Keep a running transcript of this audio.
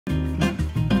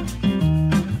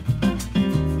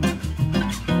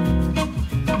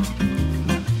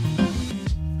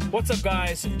What's up,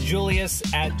 guys? Julius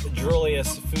at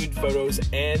Droolius, food photos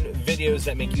and videos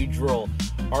that make you drool.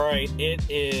 Alright, it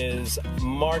is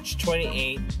March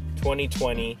 28,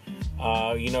 2020.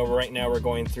 You know, right now we're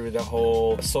going through the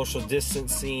whole social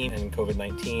distancing and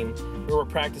COVID-19. We're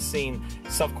practicing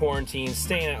self-quarantine,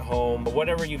 staying at home,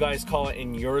 whatever you guys call it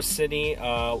in your city.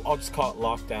 I'll just call it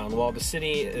lockdown. Well, the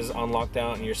city is on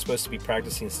lockdown and you're supposed to be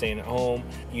practicing staying at home.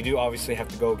 You do obviously have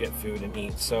to go get food and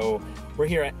eat. So we're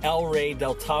here at Rey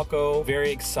del Taco.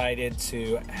 Very excited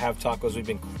to have tacos. We've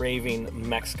been craving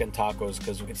Mexican tacos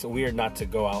because it's weird not to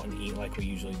go out and eat like we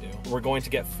usually do. We're going to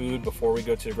get food before we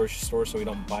go to the grocery store so we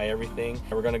don't buy everything.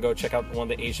 We're gonna go check out one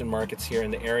of the Asian markets here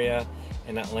in the area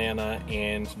in Atlanta,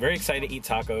 and very excited to eat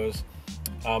tacos.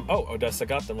 Oh, Odessa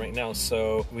got them right now,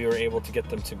 so we were able to get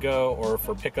them to go or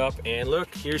for pickup. And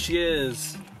look, here she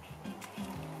is.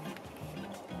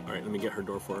 All right, let me get her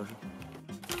door for her.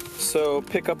 So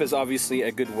pickup is obviously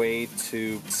a good way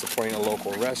to supporting a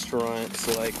local restaurant.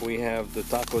 So like we have the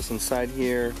tacos inside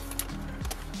here.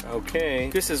 Okay,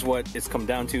 this is what it's come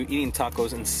down to, eating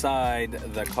tacos inside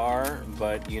the car,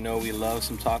 but you know we love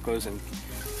some tacos and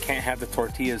can't have the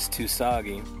tortillas too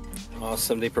soggy.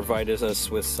 Awesome, they provided us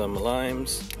with some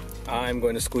limes. I'm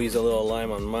going to squeeze a little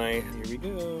lime on mine. Here we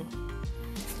go.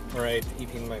 Alright,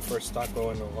 eating my first taco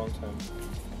in a long time.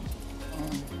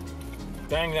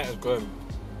 Dang, that is good.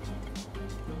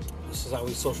 This is how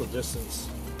we social distance.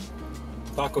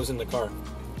 Tacos in the car.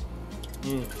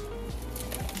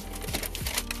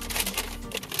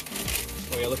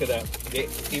 Oh yeah, look at that. They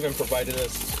even provided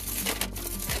us,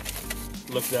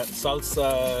 look at that,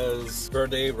 salsas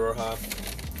verde roja.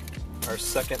 Our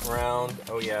second round.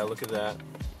 Oh yeah, look at that.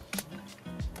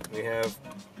 We have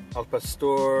al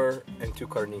pastor and 2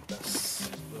 carnitas.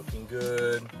 Looking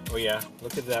good. Oh yeah,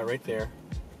 look at that right there.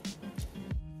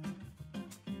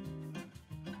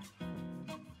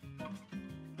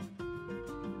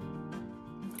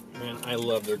 Man, I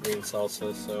love their green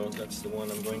salsa, so that's the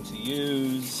one I'm going to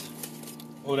use.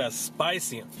 Oh, that's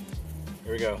spicy.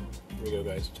 Here we go. Here we go,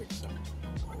 guys. Check this out.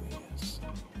 Oh, yes.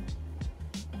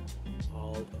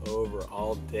 All over,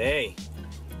 all day.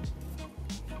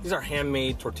 These are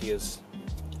handmade tortillas.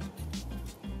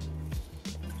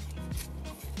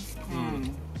 Oh, yeah.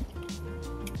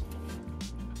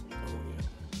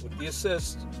 With the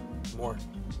assist, more.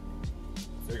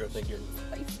 There you go. Thank you.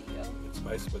 Spicy, yeah. It's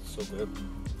spicy, but it's so good.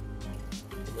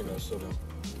 Oh my gosh, so good.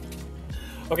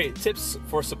 Okay, tips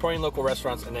for supporting local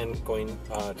restaurants and then going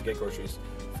to get groceries.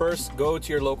 First, go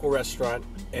to your local restaurant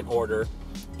and order.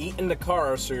 Eat in the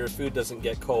car so your food doesn't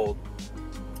get cold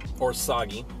or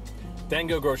soggy. Then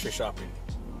go grocery shopping,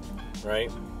 right?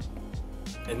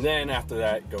 And then after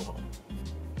that, go home.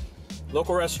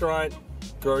 Local restaurant,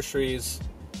 groceries,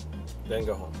 then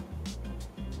go home.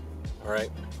 All right,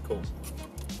 cool.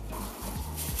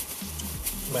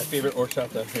 My favorite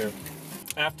horchata here.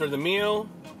 After the meal,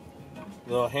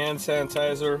 little hand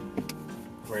sanitizer,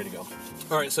 ready to go.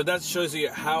 All right, so that shows you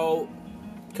how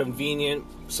convenient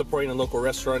supporting a local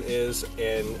restaurant is,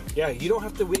 and yeah, you don't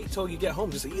have to wait till you get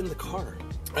home, just eat in the car.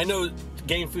 I know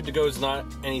getting food to go is not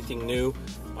anything new.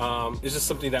 It's just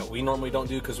something that we normally don't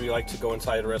do because we like to go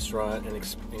inside a restaurant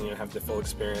and you know, have the full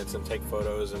experience and take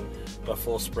photos and the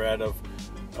full spread of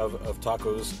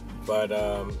tacos. But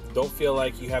don't feel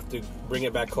like you have to bring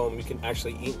it back home. You can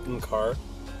actually eat in the car.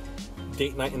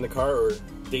 Date night in the car, or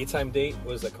daytime date,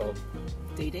 what is that called?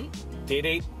 Day date? Day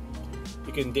date.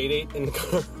 You can day date in the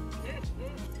car.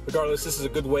 Regardless, this is a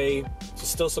good way to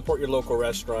still support your local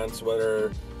restaurants,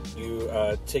 whether you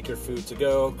take your food to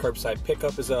go. Curbside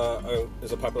pickup is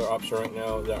a popular option right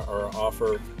now that are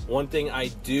offered. One thing I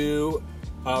do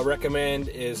recommend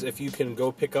is if you can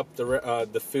go pick up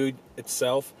the food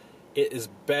itself, it is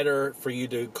better for you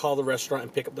to call the restaurant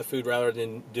and pick up the food rather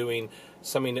than doing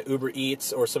something to Uber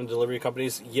Eats or some delivery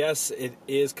companies. Yes, it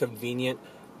is convenient,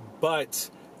 but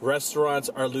restaurants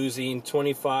are losing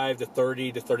 25 to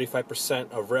 30 to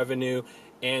 35% of revenue,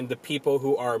 and the people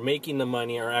who are making the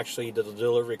money are actually the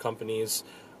delivery companies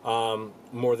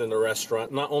more than the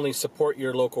restaurant. Not only support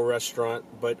your local restaurant,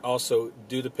 but also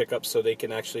do the pickup so they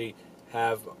can actually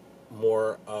have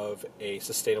more of a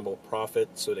sustainable profit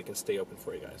so they can stay open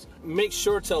for you guys. Make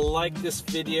sure to like this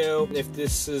video. If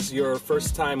this is your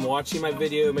first time watching my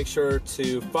video, make sure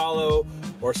to follow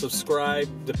or subscribe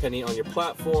depending on your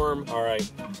platform. All right,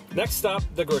 next stop,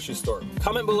 the grocery store.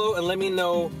 Comment below and let me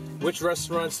know which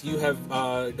restaurants you have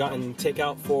gotten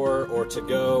takeout for, or to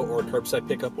go, or curbside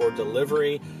pickup or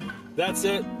delivery. That's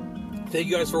it. Thank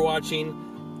you guys for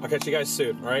watching. I'll catch you guys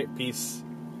soon. All right, peace.